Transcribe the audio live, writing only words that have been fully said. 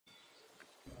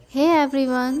Hey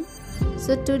everyone!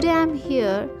 So today I'm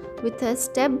here with a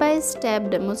step-by-step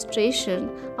demonstration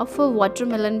of a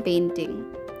watermelon painting.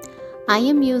 I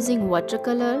am using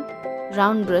watercolor,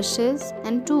 round brushes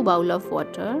and 2 bowls of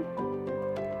water.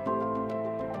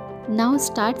 Now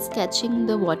start sketching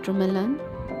the watermelon.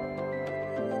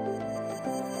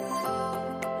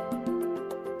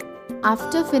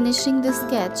 After finishing the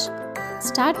sketch,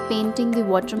 start painting the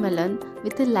watermelon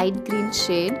with a light green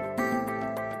shade.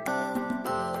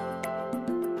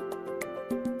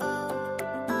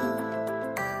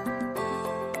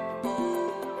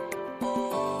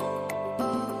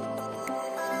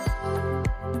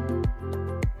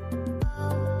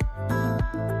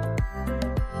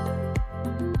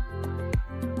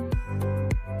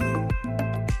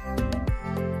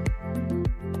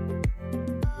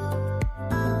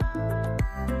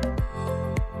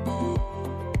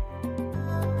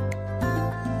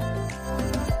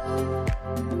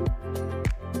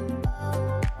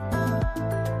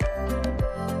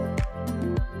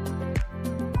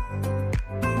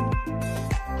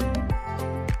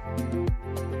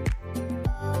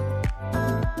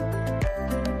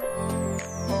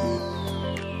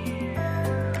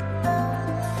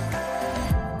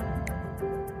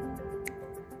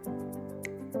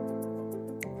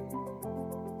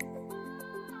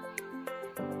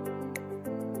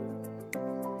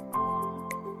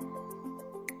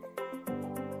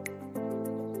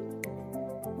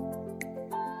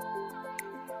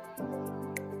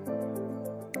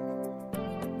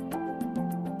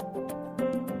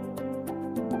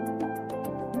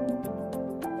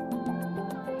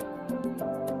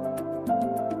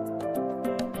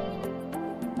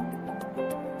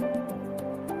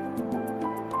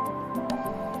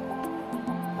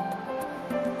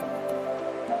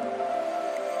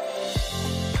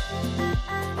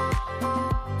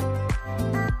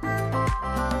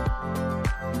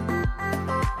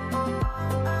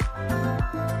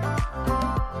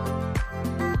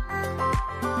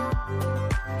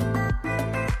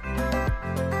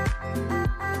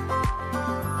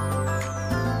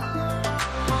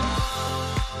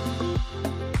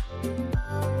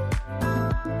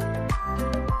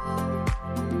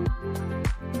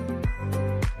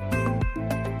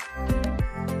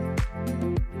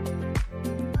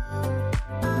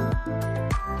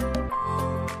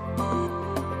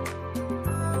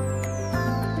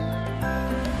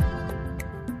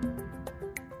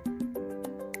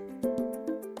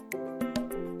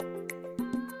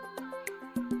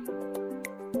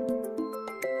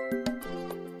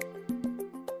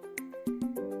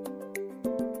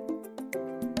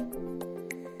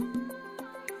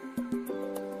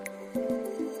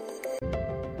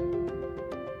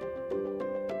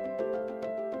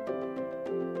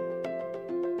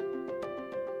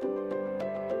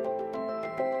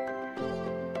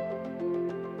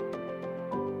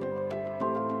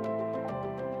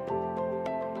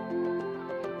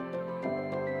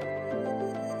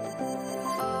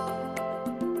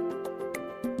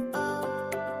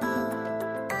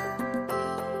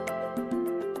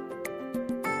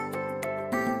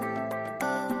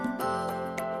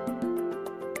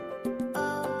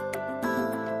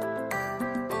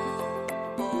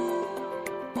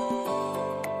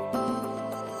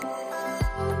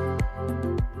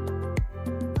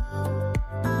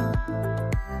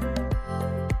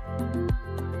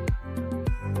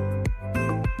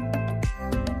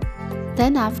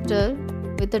 Then after,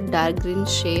 with a dark green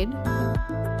shade,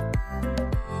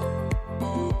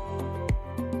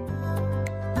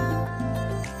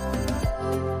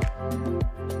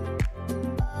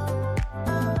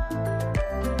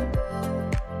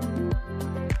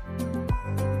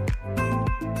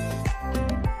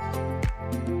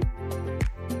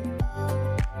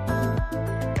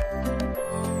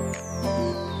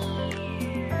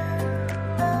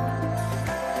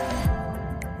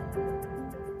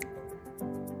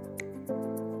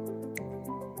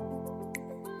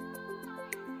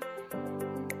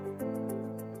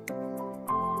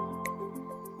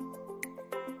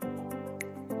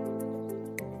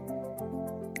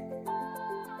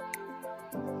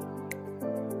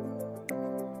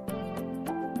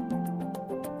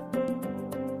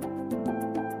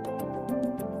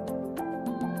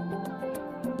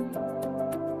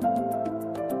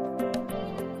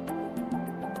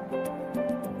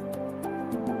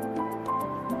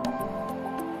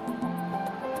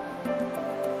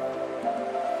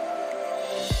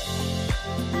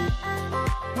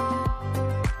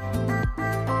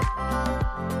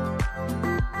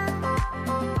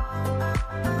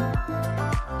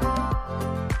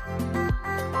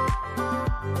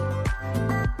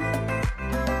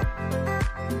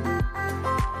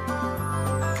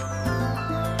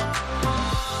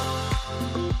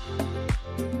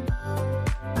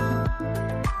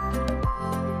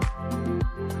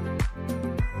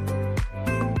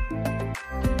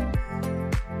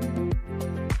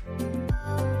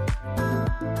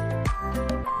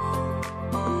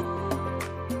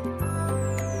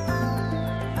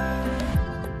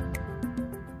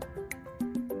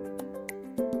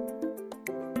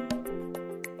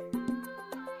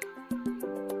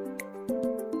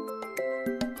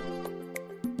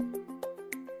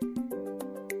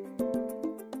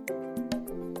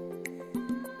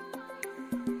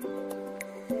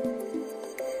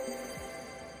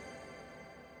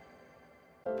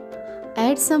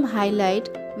 Add some highlight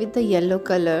with the yellow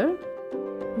color.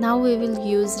 Now we will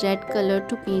use red color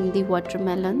to paint the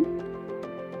watermelon.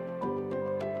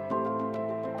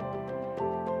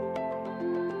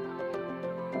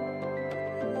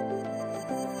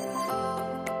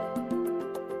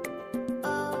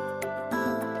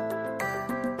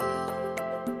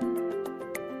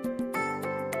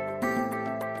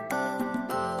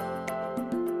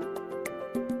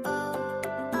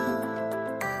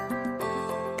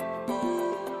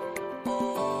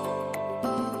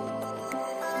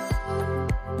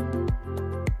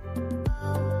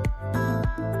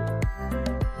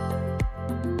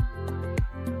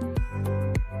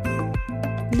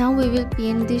 Now we will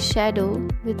paint the shadow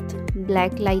with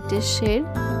black lightest shade.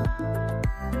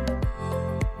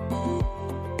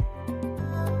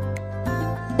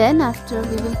 Then after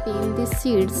we will paint the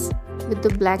seeds with the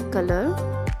black color.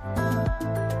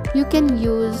 You can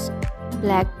use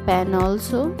black pen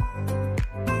also.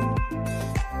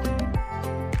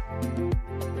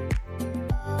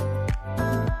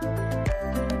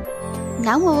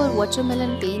 Now our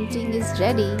watermelon painting is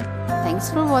ready. Thanks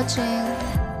for watching.